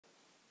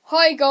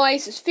Hi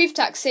guys, it's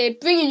Attax here,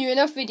 bringing you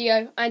another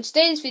video, and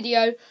today's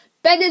video,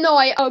 Ben and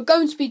I are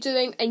going to be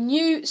doing a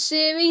new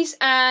series,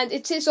 and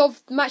it is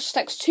of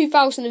Attax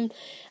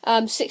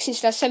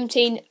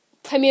 2016/17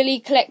 Premier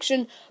League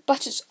collection,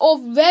 but it's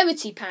of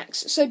rarity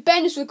packs. So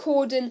Ben is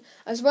recording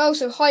as well,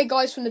 so hi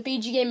guys from the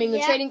BG Gaming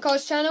and Trading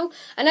Cards channel,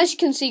 and as you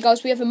can see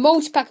guys, we have a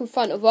multi-pack in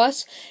front of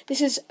us. This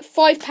is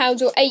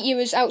 £5 or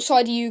 €8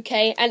 outside the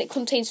UK, and it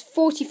contains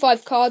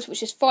 45 cards,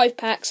 which is 5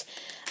 packs.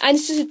 And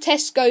this is a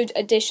Tesco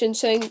edition,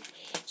 so it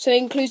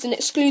includes an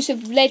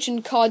exclusive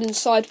legend card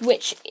inside,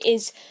 which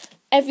is,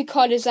 every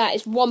card is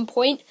 1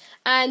 point.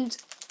 And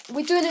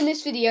we're doing in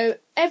this video,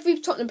 every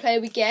Tottenham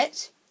player we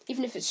get,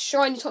 even if it's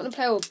shiny Tottenham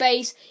player or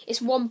base,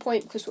 it's 1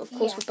 point because, of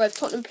course, we're both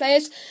Tottenham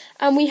players.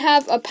 And we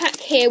have a pack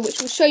here which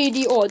will show you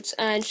the odds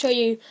and show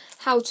you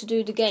how to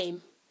do the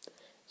game.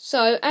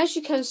 So, as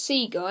you can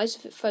see, guys,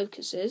 if it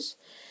focuses,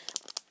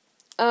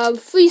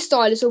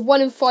 freestyle is a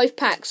 1 in 5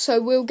 pack,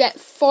 so we'll get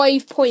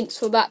 5 points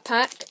for that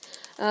pack.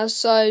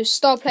 So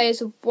star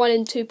players are 1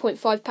 in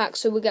 2.5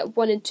 packs, so we'll get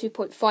 1 in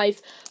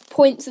 2.5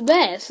 points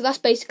there. So that's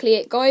basically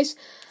it, guys.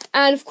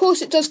 And of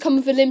course, it does come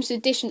with a limited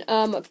edition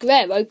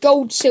Aguero,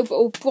 gold, silver,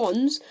 or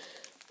bronze.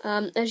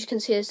 As you can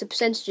see, there's the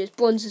percentages.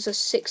 Bronzes are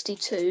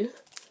 62,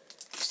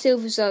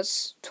 silvers are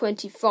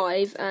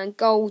 25, and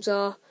golds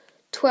are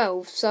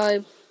 12.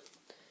 So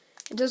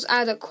it does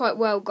add up quite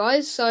well,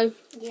 guys. So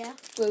yeah,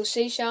 we'll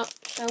see, shall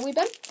we,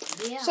 Ben?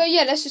 Yeah. So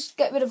yeah, let's just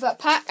get rid of that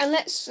pack and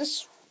let's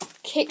just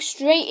kick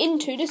straight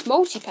into this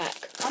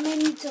multi-pack. I'm gonna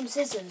need some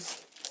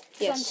scissors.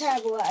 Yes. I'm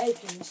terrible at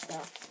opening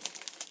stuff.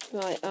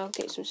 Right, I'll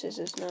get some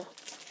scissors now.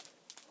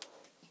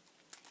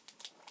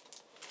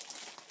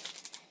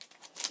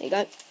 There you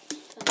go.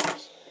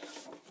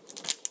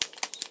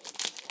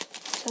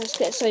 So let's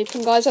get this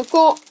open, guys. I've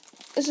got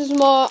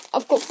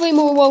 3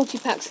 more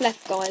multi-packs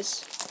left,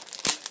 guys.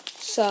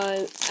 So,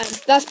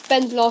 and that's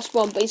Ben's last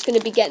one, but he's going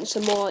to be getting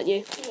some more, aren't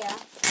you? Yeah.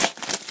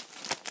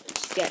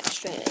 Let's get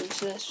straight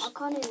into this. I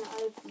can't even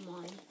open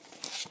mine.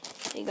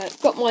 There you go.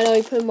 Got mine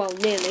open. Well,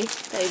 nearly.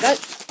 There you go.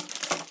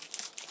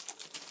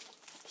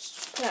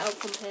 Just put it out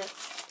from here.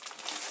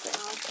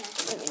 Oh, okay.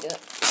 Let me do it.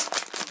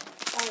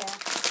 Oh, yeah.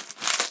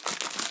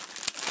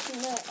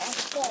 No,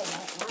 I'll go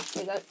like that.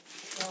 There you go.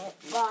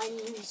 Right,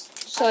 mine's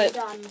So,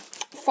 done.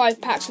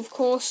 5 packs, of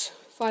course.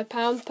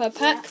 £5 per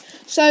pack. Yeah.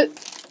 So,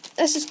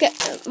 let's just get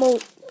more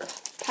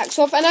packs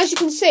off. And as you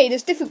can see,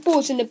 there's different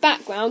boards in the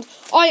background.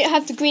 I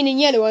have the green and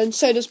yellow one, and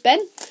so does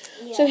Ben.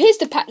 Yeah. So here's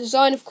the pack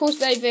design, of course,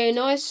 very, very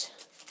nice.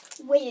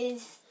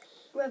 With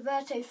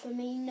Roberto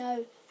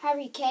Firmino,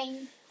 Harry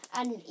Kane,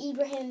 and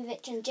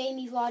Ibrahimovic, and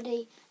Jamie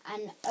Vardy,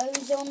 and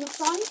Ozil on the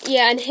front.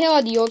 Yeah, and here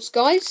are the odds,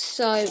 guys.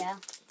 So yeah.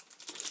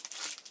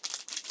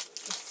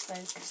 Just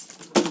focus.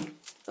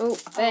 Oh,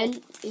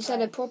 Ben, he's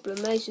had a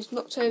problem. He's just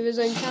knocked over his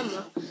own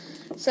camera.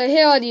 So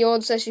here are the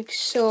odds, as you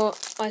saw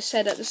I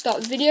said at the start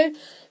of the video.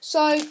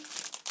 So,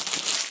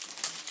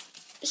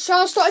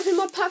 shall I start opening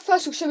my pack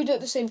first, or shall we do it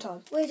at the same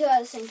time? We'll do it at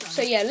the same time.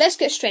 So yeah, let's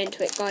get straight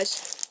into it,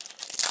 guys.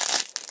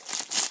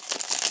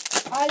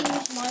 I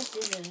use my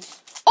scissors.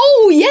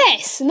 Oh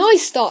yes,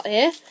 nice start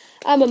here.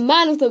 I'm a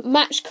man of the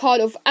match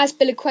card of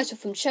Azpilicueta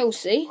from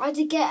Chelsea. I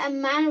did get a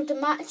man of the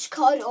match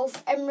card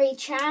of Emre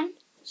Can.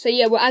 So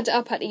yeah, we'll add it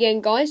up at the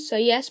end, guys. So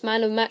yes,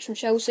 man of the match from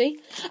Chelsea.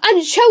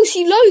 And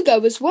Chelsea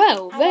logo as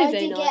well. Very,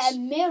 very nice. I did get a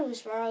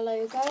Middlesbrough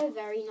logo.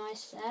 Very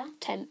nice there.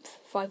 10th,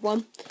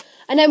 5-1.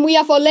 And then we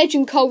have our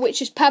legend card,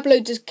 which is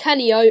Pablo Di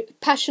Canio,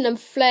 Passion and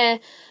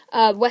Flair,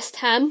 West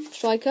Ham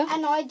striker.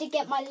 And I did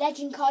get my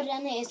legend card,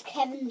 and it is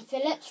Kevin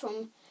Phillips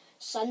from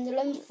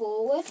Sunderland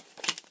forward.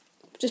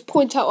 Just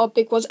point out our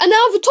big ones. And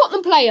now the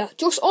Tottenham player,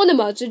 Josh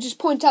Onuma, so just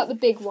point out the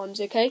big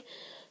ones, okay?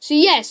 So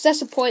yes,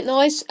 that's a point,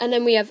 nice. And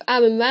then we have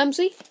Aaron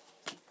Ramsey,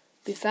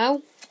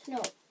 Buffal,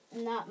 not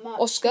that much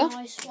Oscar.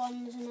 Nice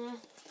ones in there.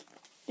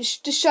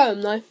 Just show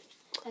them though.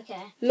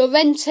 Okay.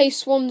 Lorente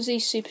Swansea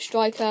super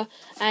striker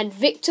and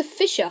Victor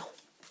Fisher.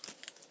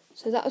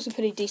 So that was a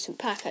pretty decent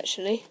pack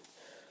actually.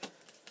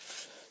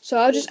 So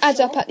I'll just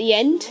add up at the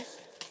end. Nice.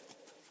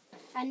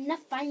 And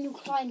Nathaniel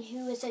Klein,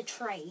 who is a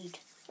trade.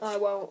 Oh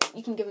well,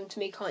 you can give them to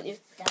me, can't you?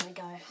 There we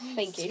go.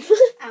 Thank you.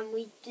 And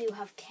we do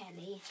have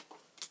Kelly,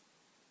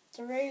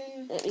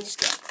 Tarun, Let me just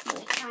get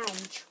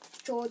and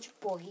George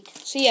Boyd.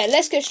 So yeah,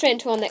 let's get straight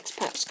into our next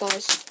packs,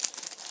 guys.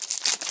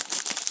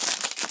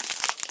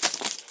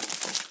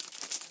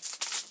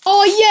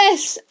 Oh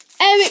yes,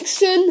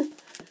 Ericsson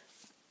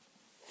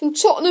from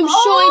Tottenham,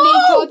 shiny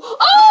card.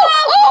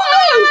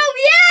 Oh,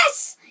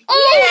 yes!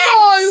 Oh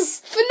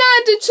yes! no,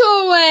 Fernando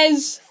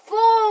Torres.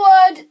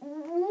 Forward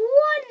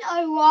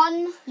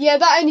 101. Yeah,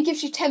 that only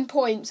gives you 10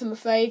 points, I'm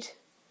afraid.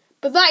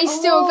 But that is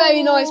still a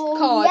very nice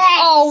card.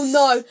 Yes. Oh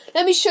no,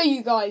 let me show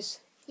you guys.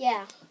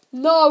 Yeah.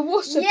 No,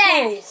 what's the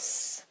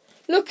Yes.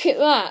 Look at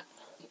that.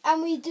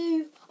 And we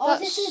do. Oh,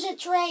 That's this is a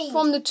trade.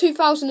 From the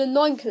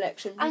 2009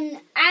 collection. And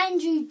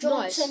Andrew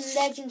Johnson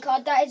legend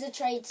card. That is a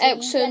trade. So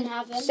Excellent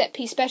set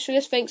piece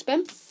specialist. Thanks,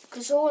 Ben.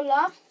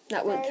 Cazorla.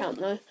 That won't count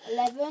though.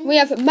 11. We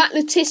have Matt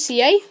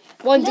Letizia,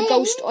 wonder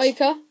goal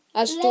striker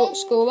as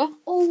scorer.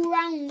 All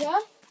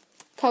rounder.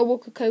 Kyle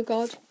Walker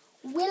co-card.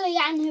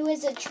 Willian, who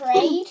is a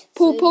trade.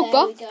 Paul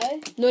Pogba. There we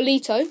go.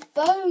 Nolito.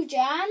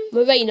 Bojan.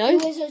 Moreno.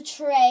 Who is a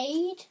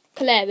trade.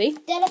 Caleri.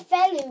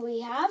 Delafelu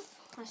we have.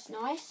 That's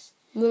nice.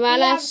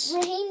 Morales. We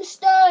have Raheem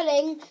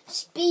Sterling,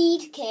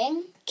 Speed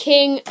King.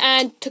 King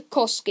and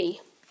Tarkowski.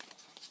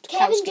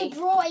 Kevin De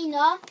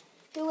Bruyne,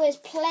 who is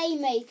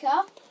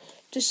Playmaker.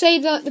 Just say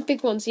the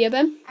big ones, yeah,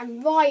 Ben?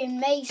 And Ryan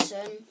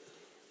Mason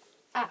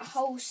at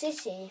Hull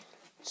City.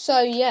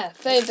 So, yeah,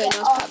 very, very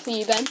nice pack for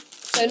you, Ben.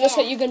 So, it looks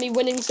like you're going to be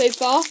winning so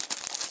far.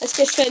 Let's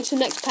get straight into the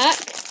next pack.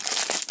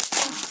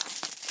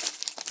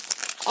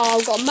 Oh,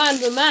 I've got a man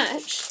of the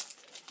match.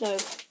 No.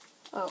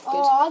 Oh, good.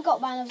 Oh, I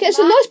got man of the match. Get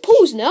some nice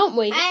pulls now, aren't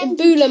we? And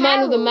Mbula,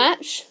 man of the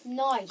match.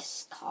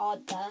 Nice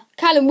card there.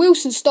 Callum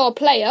Wilson, star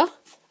player.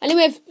 And then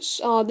we have,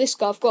 this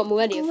guy, I've got him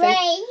already, I think.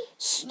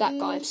 Gray, That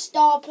guy.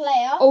 Star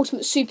player.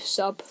 Ultimate super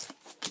sub.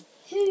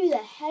 Who the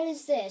hell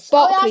is this?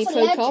 Barkley, that's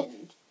a pro card.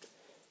 legend.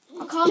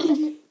 I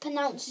can't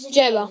pronounce his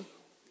Gerrard. name.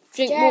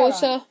 Drink Gerrard.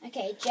 water.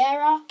 Okay,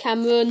 Gerrard.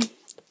 Cameron.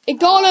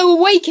 Igalo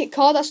away kit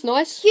card, that's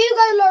nice.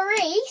 Hugo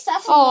Lloris,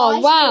 that's a Oh,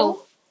 nice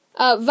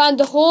wow. Van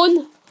der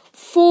Horn.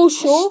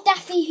 Forshaw.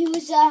 Staffy, who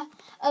is a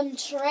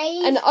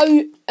trade. And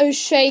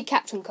O'Shea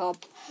captain card.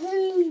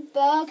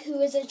 Hoosberg,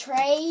 who is a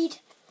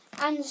trade.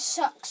 And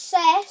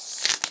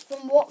Success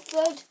from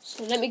Watford.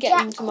 So let me get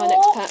Jack into my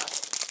next pack.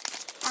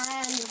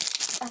 And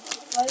a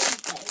photo.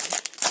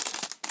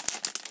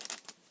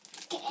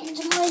 Get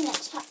into my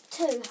next pack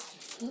too.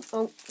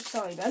 Oh,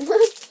 sorry, Ben.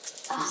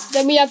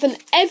 Then we have an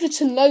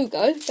Everton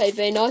logo. Very,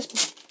 very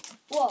nice.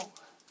 Whoa.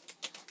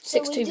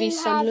 6-2 v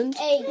Sunderland.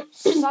 A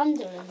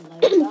Sunderland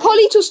logo.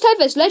 Politos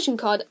Tevez legend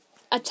card.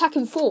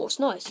 Attacking force.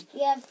 Nice.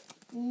 We have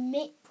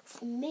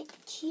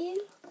Miku.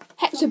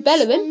 Hector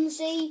Bellerin.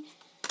 Swansea.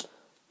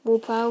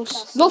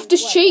 Warphouse.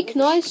 Loftus Cheek.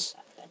 Nice.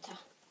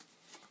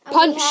 And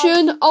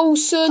Puncheon.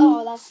 Olsen.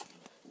 Oh, that's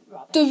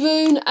rubbish.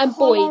 Daroon and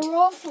Boyd.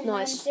 Kolarov from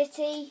Nice. Man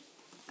City.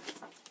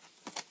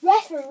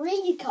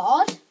 Referee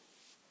card.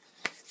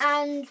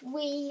 And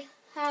we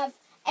have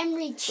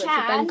Emery Wait for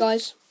Ben, Chan,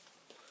 guys.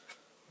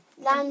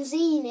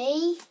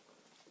 Lanzini,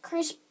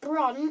 Chris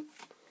Brunt,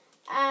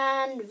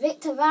 and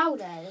Victor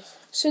Valdez.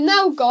 So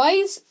now,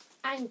 guys,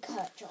 And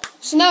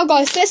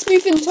Kirchhoff. let's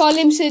move into our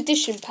limited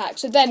edition pack.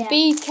 So then,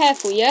 be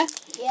careful, yeah?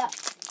 Yeah.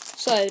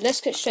 So,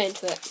 let's get straight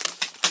into it.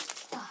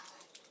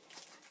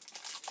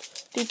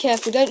 Be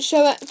careful, don't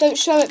show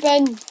it,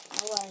 Ben. No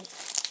worries.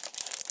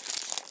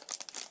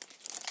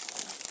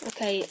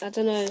 Okay, I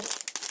don't know.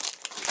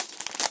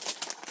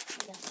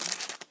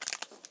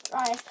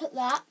 Right, let's put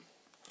that.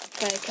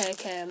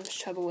 Okay, I'm just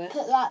trouble with.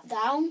 Put that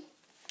down.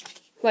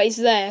 Right, he's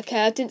there.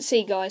 Okay, I didn't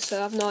see, guys, so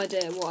I have no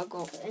idea what I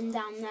got. Put him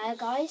down there,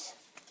 guys.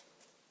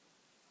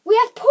 We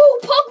have Paul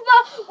Pogba,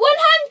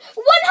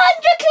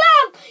 100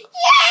 club!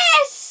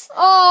 Yes!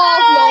 Oh,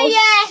 I've lost.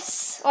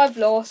 Yes! I've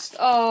lost.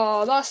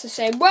 Oh, that's a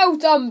shame. Well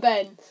done,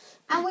 Ben.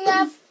 And we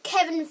have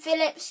Kevin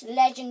Phillips,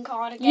 legend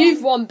card again.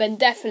 You've won, Ben,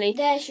 definitely.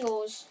 There's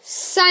yours.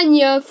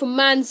 Sanya from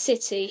Man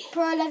City.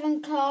 Pro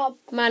 11 club.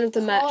 Man of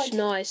the match, Card.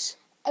 nice.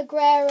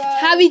 Aguero.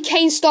 Harry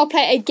Kane star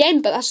player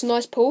again, but that's a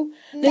nice pull.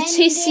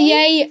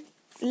 Letitia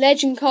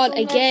legend card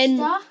from again.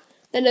 Leicester.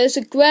 Then there's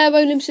a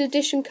Guerrero limited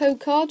edition code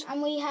card.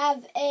 And we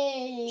have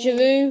a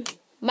Giroud,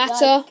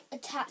 Mata, a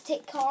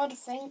tactic card, I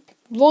think.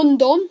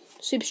 Rondon,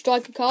 super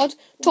striker card.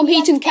 Tom We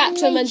Heaton have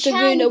captain Emre and Can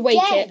Daroon away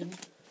kit. again.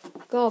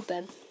 God,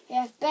 Ben. We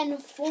have Ben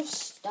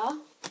Foster.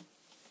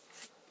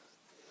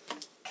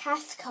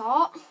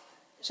 Cathcart.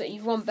 So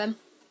you've won, Ben.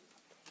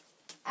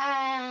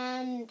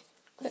 And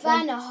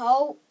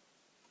Vanderholt.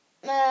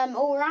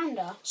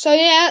 All-rounder. So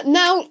yeah,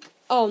 now...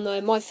 Oh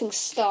no, my thing's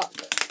stuck.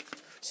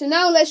 So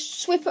now let's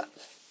swip it.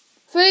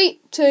 3,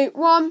 2,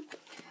 1. Silver!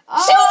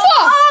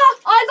 Oh,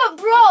 I got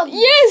bronze!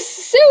 Yes!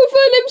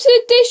 Silver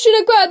limited edition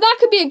of Aguero. That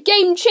could be a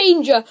game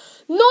changer.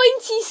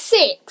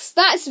 96.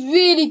 That's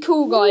really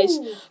cool, guys.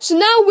 Ooh. So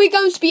now we're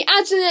going to be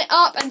adding it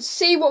up and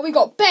see what we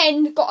got.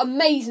 Ben got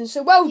amazing.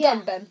 So well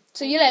done, Ben.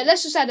 So yeah,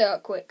 let's just add it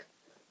up quick.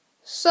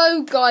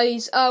 So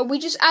guys, we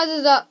just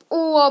added up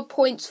all our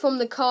points from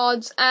the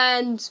cards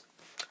and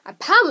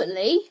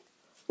apparently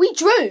we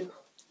drew.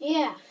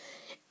 Yeah.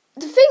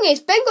 The thing is,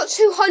 Ben got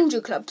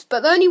 200 clubs, but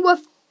they're only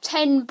worth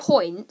 10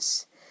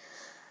 points.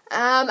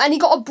 And he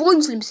got a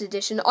bronze limited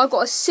edition. I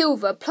got a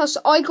silver, plus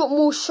I got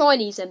more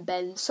shinies than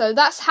Ben. So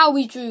that's how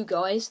we drew,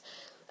 guys.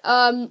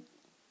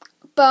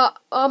 But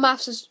our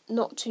maths is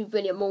not too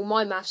brilliant. Well,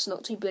 my maths is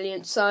not too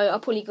brilliant, so I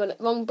probably got it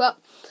wrong. But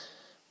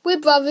we're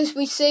brothers,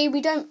 we see.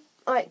 We don't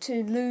like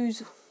to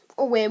lose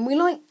or win. We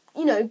like,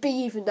 be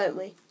even, don't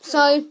we?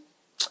 So,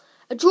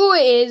 a draw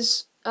it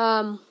is.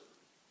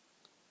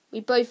 We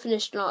both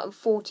finished on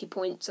 40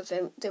 points, I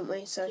think, didn't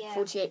we? So,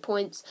 48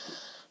 points.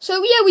 So,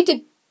 yeah, we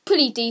did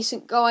pretty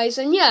decent, guys.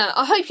 And, yeah,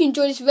 I hope you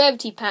enjoyed this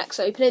Rarity Packs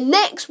opening.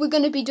 Next, we're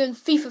going to be doing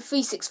FIFA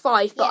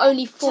 365, but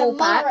only 4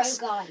 packs.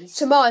 Guys.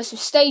 Tomorrow, so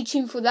stay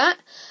tuned for that.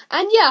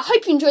 And, yeah, I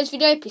hope you enjoyed this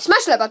video. Please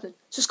smash the like button,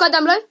 subscribe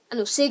down below, and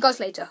I'll see you guys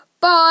later.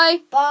 Bye!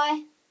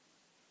 Bye.